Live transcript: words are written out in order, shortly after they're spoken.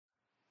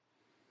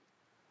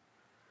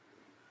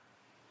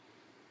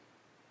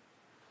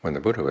When the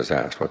Buddha was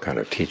asked what kind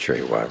of teacher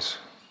he was,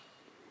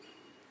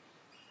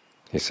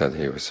 he said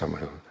he was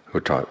someone who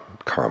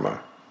taught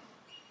karma,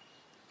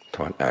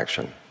 taught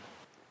action.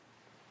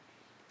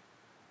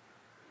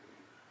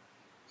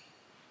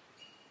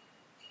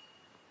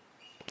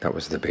 That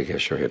was the big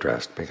issue he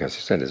addressed, because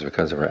he said it's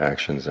because of our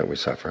actions that we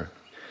suffer,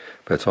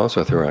 but it's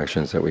also through our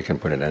actions that we can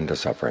put an end to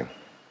suffering.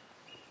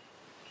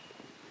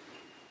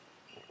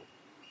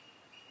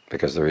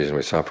 Because the reason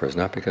we suffer is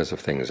not because of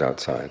things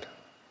outside.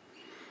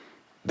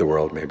 The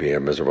world may be a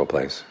miserable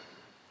place.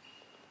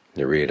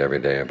 You read every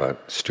day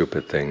about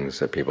stupid things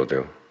that people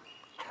do,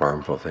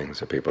 harmful things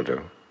that people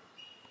do.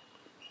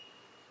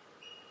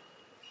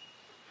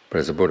 But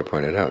as the Buddha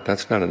pointed out,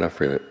 that's not enough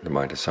for the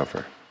mind to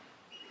suffer.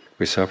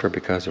 We suffer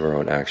because of our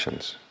own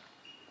actions,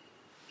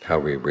 how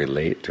we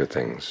relate to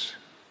things,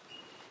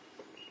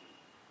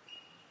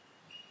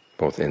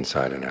 both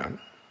inside and out.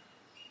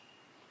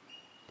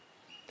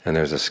 And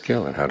there's a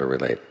skill in how to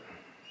relate,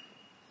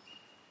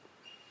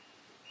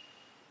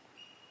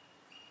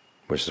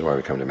 which is why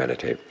we come to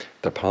meditate.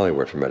 The Pali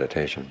word for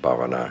meditation,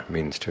 bhavana,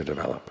 means to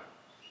develop.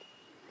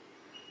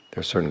 There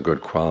are certain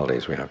good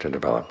qualities we have to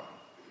develop,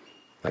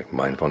 like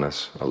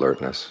mindfulness,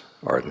 alertness,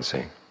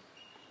 ardency,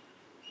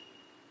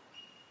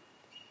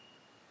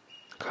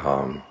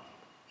 calm,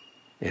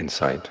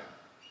 insight,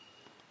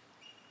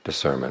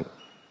 discernment,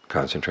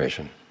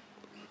 concentration.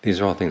 These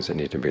are all things that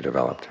need to be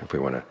developed if we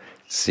want to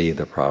see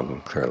the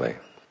problem clearly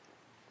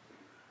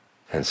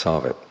and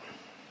solve it.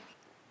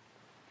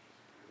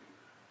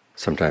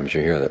 Sometimes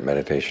you hear that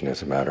meditation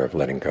is a matter of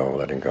letting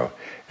go,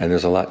 and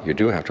there's a lot you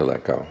do have to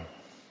let go.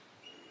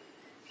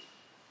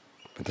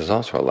 But there's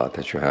also a lot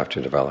that you have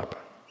to develop.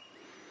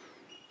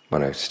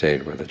 When I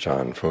stayed with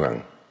Ajahn Fuang,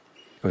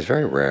 it was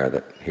very rare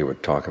that he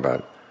would talk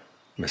about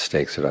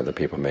mistakes that other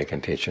people make in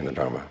teaching the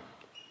Dhamma.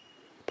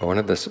 But one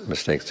of the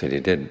mistakes that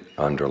he did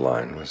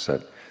underline was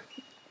that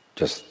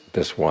just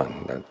this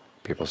one, that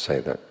people say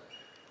that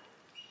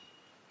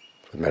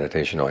with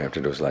meditation all you have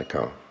to do is let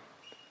go.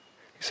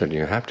 He said,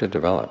 you have to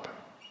develop.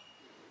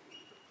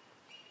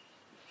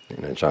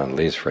 In John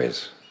Lee's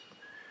phrase,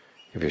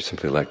 if you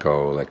simply let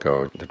go,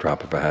 the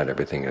drop of a hat,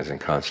 everything is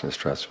inconstant,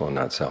 stressful,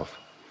 not self.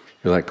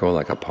 You let go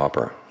like a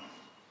pauper,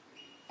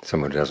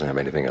 someone who doesn't have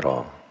anything at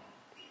all.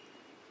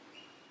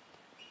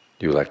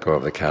 You let go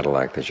of the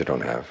Cadillac that you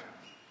don't have.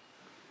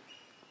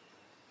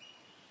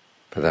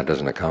 But that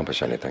doesn't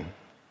accomplish anything,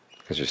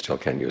 because you still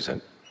can't use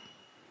it.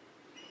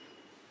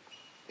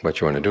 What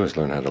you want to do is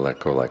learn how to let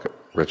go like a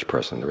rich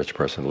person. The rich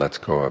person lets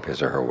go of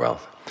his or her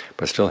wealth,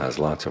 but still has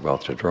lots of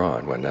wealth to draw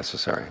on when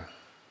necessary.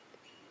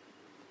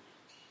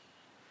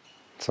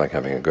 It's like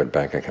having a good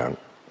bank account.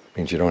 It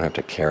means you don't have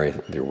to carry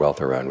your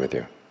wealth around with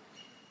you.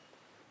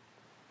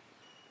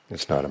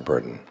 It's not a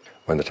burden.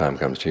 When the time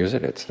comes to use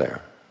it, it's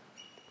there.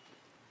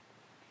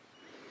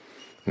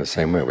 In the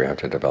same way, we have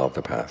to develop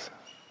the path,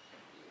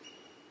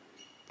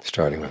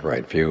 starting with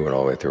right view and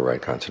all the way through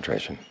right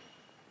concentration.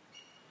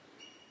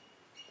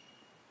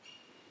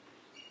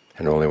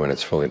 And only when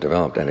it's fully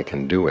developed and it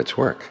can do its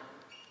work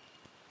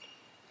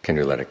can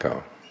you let it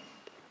go.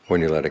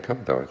 When you let it go,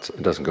 though,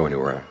 it doesn't go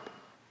anywhere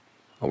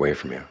away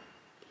from you.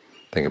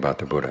 Think about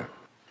the Buddha.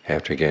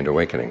 After he gained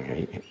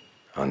awakening,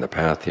 on the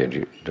path he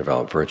had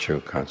developed virtue,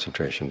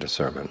 concentration,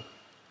 discernment.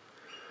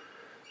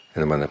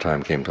 And then when the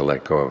time came to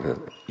let go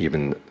of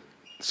even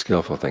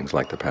skillful things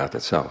like the path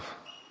itself,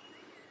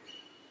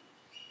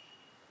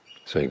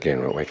 so he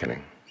gained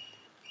awakening.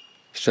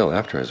 Still,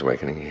 after his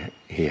awakening,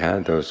 he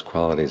had those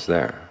qualities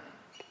there.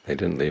 They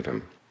didn't leave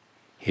him.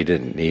 He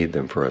didn't need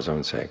them for his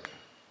own sake.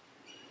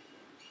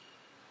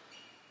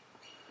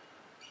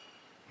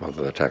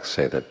 Although the texts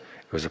say that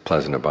it was a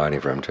pleasant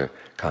abiding for him to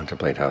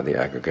contemplate how the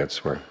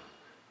aggregates were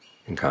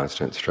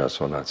inconstant,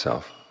 stressful, not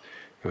self.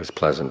 It was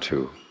pleasant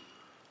to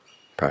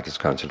practice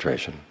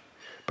concentration.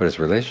 But his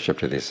relationship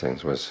to these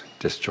things was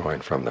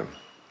disjoined from them.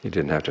 He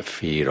didn't have to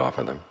feed off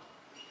of them.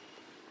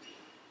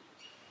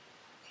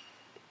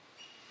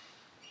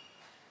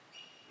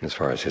 As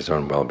far as his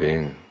own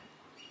well-being,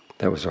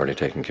 that was already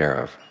taken care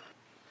of.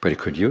 But he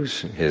could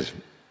use his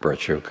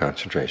virtue,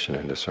 concentration,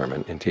 and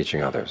discernment in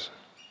teaching others.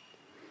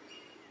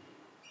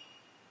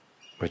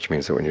 Which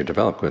means that when you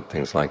develop good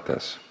things like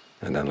this,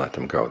 and then let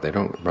them go, they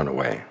don't run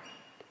away.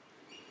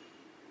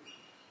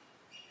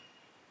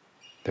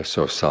 They're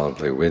so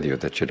solidly with you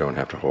that you don't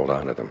have to hold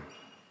on to them.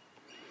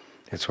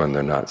 It's when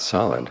they're not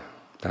solid,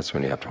 that's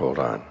when you have to hold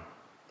on.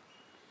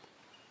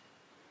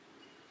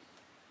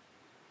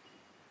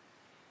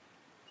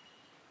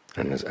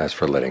 And as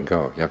for letting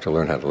go, you have to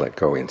learn how to let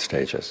go in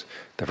stages.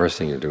 The first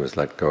thing you do is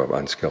let go of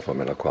unskillful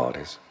mental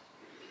qualities.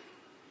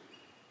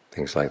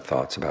 Things like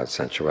thoughts about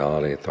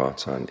sensuality,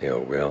 thoughts on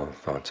ill will,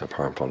 thoughts of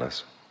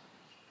harmfulness.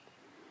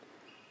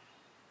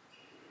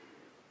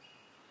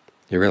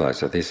 You realize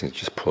that these things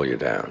just pull you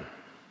down.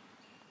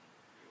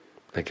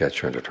 They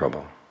get you into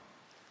trouble.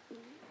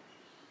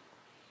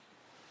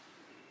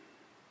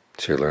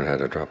 So you learn how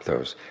to drop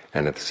those.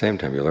 And at the same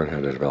time you learn how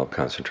to develop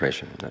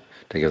concentration,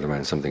 to give the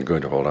mind something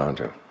good to hold on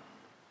to.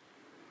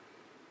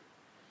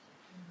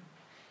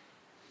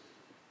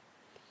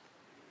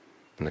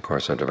 In the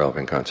course of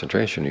developing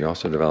concentration, you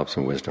also develop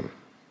some wisdom.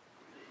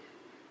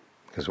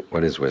 Because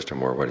what is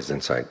wisdom, or what is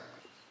insight?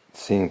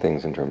 Seeing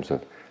things in terms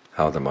of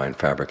how the mind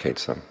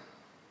fabricates them.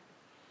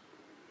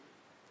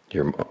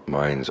 Your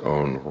mind's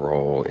own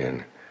role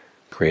in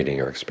creating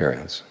your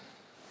experience.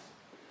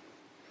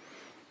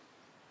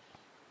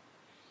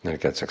 And it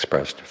gets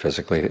expressed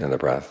physically in the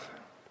breath,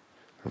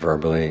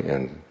 verbally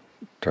in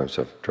terms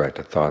of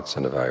directed thoughts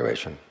and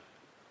evaluation,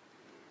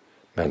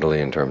 mentally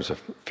in terms of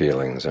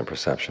feelings and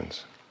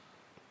perceptions.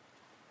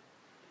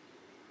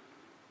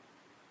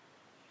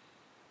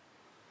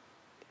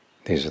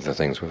 These are the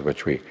things with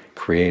which we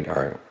create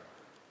our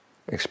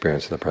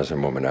experience of the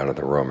present moment out of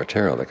the raw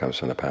material that comes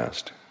from the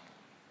past.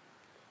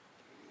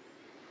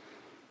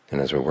 And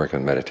as we work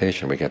in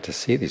meditation, we get to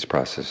see these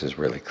processes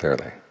really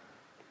clearly.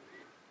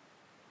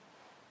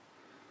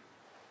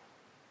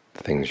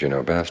 The things you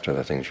know best are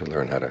the things you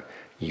learn how to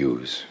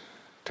use,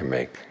 to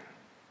make.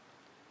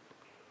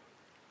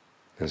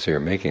 And so you're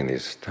making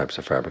these types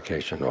of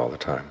fabrication all the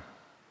time.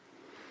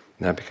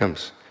 And that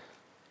becomes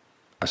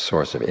a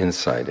source of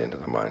insight into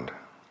the mind,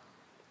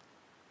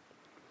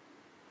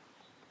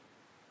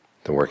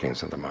 the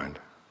workings of the mind.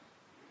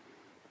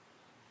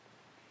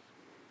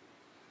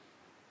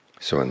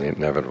 So when the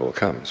inevitable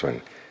comes,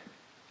 when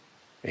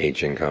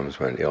aging comes,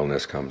 when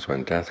illness comes,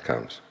 when death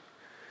comes,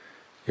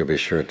 you'll be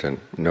sure to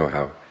know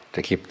how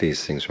to keep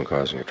these things from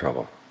causing you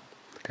trouble.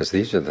 Because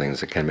these are the things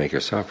that can make you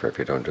suffer if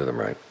you don't do them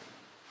right.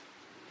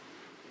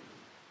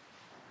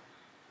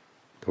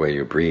 The way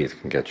you breathe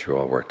can get you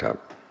all worked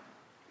up.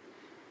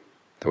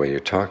 The way you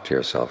talk to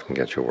yourself can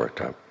get you worked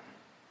up.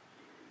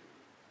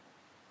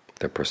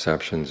 The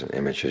perceptions and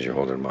images you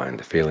hold in mind,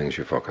 the feelings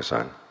you focus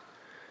on.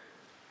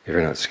 If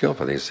you're not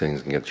skillful, these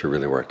things can get you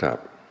really worked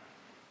up.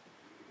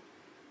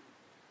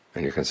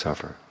 And you can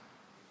suffer.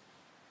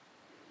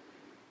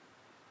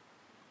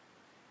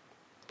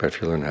 But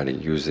if you learn how to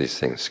use these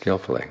things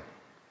skillfully,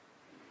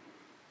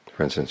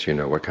 for instance, you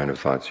know what kind of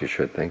thoughts you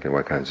should think and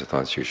what kinds of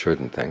thoughts you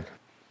shouldn't think.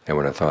 And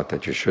when a thought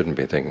that you shouldn't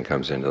be thinking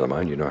comes into the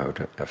mind, you know how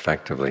to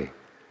effectively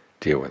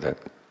deal with it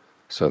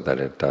so that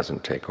it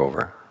doesn't take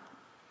over.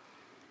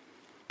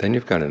 Then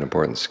you've got an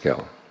important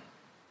skill.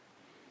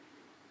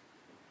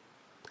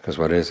 Because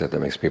what is it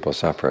that makes people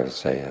suffer,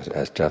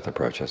 as death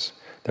approaches?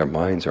 Their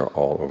minds are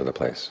all over the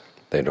place.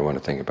 They don't want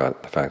to think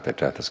about the fact that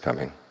death is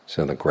coming,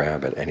 so they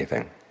grab at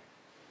anything.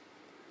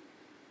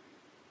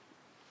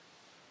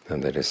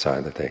 And they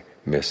decide that they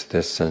miss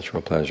this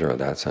sensual pleasure or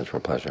that sensual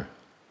pleasure.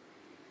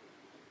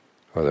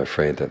 Or they're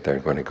afraid that they're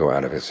going to go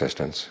out of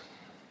existence.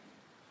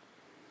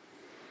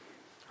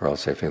 Or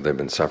else they feel they've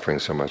been suffering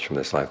so much from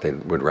this life, they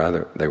would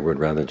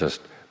rather just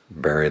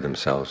bury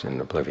themselves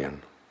in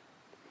oblivion.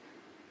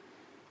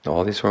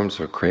 All these forms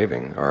of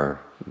craving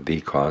are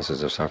the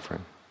causes of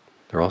suffering.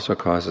 They're also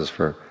causes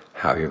for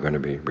how you're going to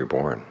be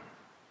reborn.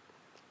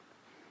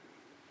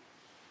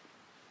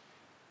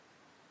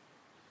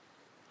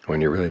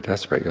 When you're really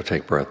desperate, you'll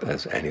take birth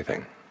as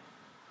anything.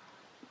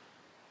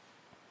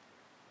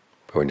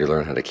 But when you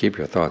learn how to keep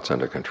your thoughts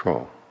under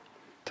control,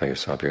 tell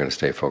yourself you're going to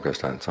stay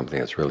focused on something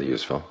that's really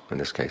useful, in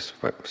this case,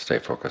 stay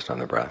focused on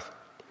the breath.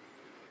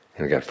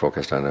 And get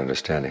focused on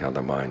understanding how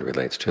the mind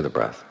relates to the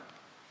breath.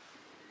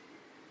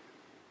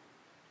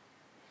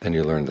 Then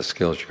you learn the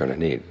skills you're going to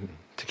need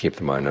to keep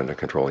the mind under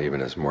control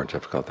even as more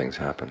difficult things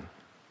happen.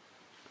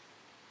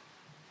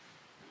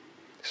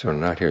 So we're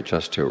not here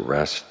just to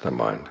rest the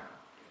mind.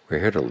 We're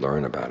here to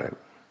learn about it.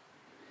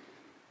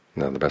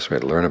 Now the best way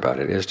to learn about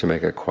it is to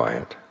make it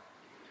quiet.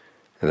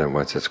 And then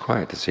once it's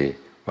quiet, to see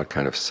what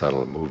kind of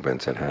subtle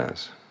movements it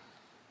has.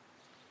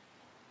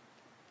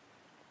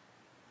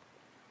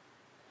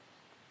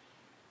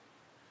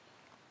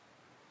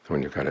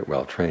 When you've got it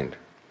well trained,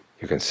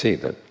 you can see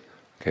that,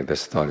 okay,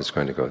 this thought is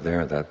going to go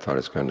there, that thought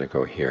is going to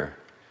go here.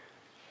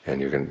 And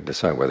you can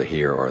decide whether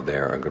here or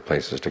there are good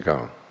places to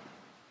go.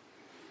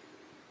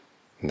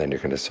 And then you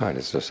can decide,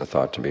 is this a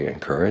thought to be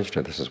encouraged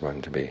or this is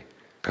one to be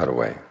cut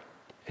away?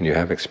 And you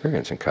have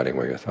experience in cutting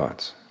away your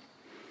thoughts.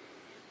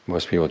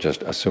 Most people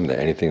just assume that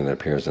anything that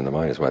appears in the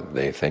mind is what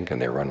they think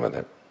and they run with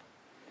it.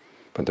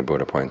 But the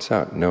Buddha points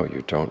out, no,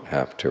 you don't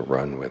have to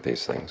run with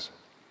these things.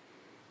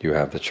 You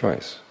have the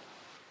choice.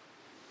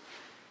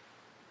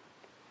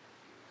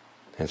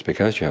 And it's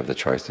because you have the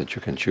choice that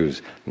you can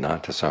choose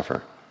not to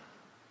suffer.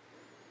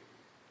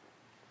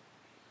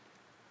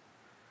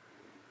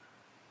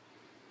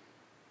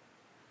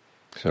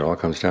 So it all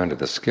comes down to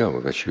the skill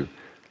with which you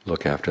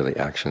look after the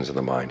actions of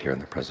the mind here in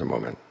the present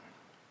moment.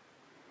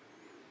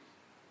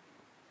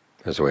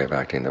 There's a way of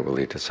acting that will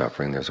lead to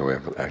suffering, there's a way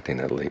of acting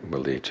that will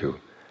lead to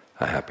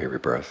a happy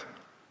rebirth.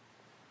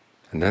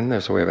 And then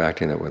there's a way of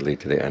acting that will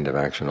lead to the end of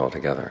action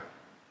altogether,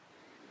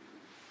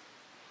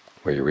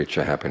 where you reach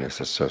a happiness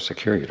that's so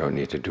secure you don't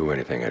need to do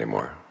anything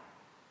anymore.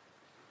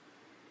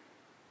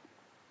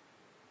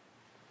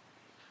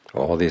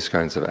 All these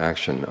kinds of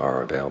action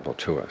are available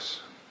to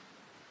us.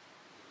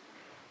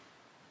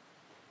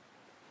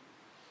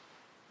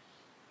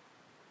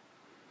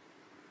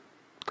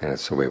 And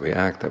it's the way we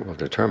act that will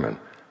determine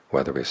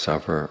whether we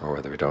suffer or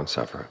whether we don't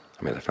suffer.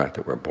 I mean, the fact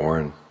that we're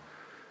born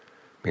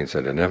means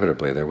that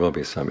inevitably there will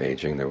be some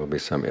aging, there will be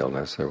some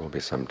illness, there will be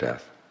some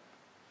death.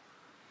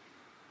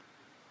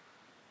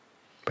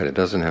 But it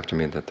doesn't have to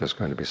mean that there's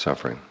going to be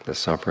suffering. The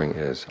suffering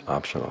is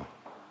optional.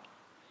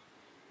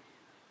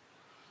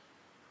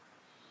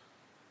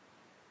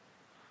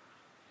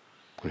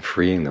 And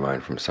freeing the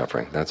mind from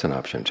suffering, that's an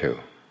option too.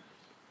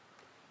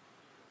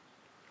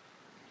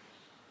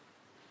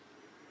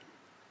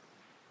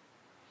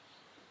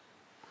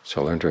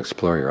 So learn to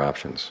explore your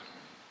options.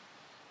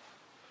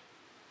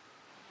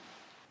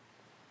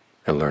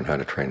 And learn how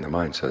to train the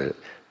mind so that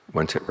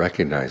once it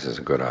recognizes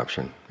a good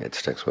option, it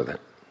sticks with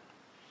it.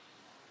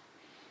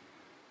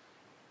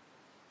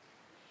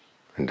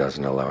 And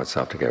doesn't allow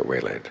itself to get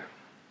waylaid.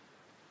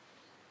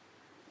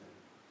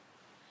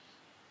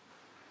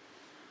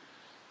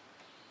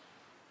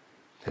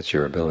 It's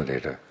your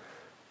ability to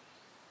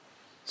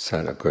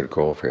set a good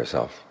goal for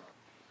yourself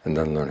and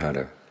then learn how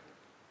to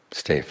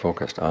stay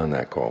focused on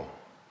that goal.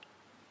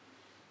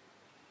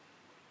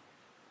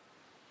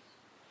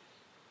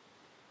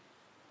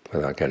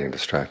 Without getting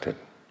distracted.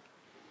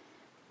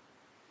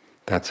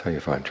 That's how you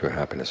find true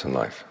happiness in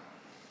life.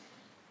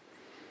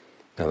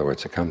 In other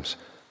words, it comes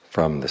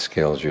from the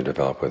skills you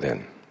develop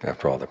within.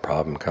 After all, the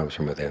problem comes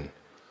from within,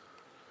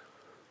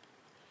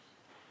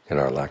 in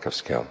our lack of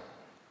skill.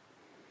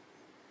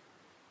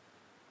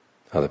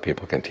 Other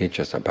people can teach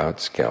us about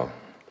skill,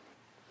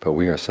 but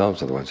we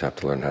ourselves are the ones who have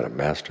to learn how to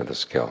master the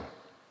skill.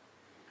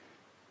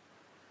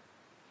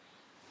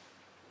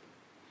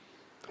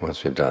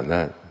 Once we've done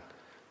that,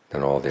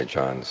 then all the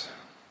ajahns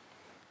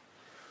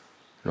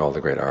and all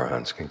the great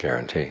arahants can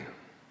guarantee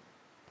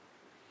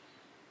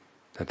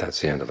that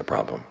that's the end of the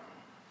problem,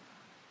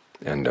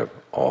 end of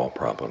all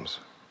problems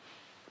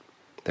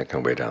that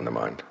can weigh down the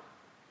mind.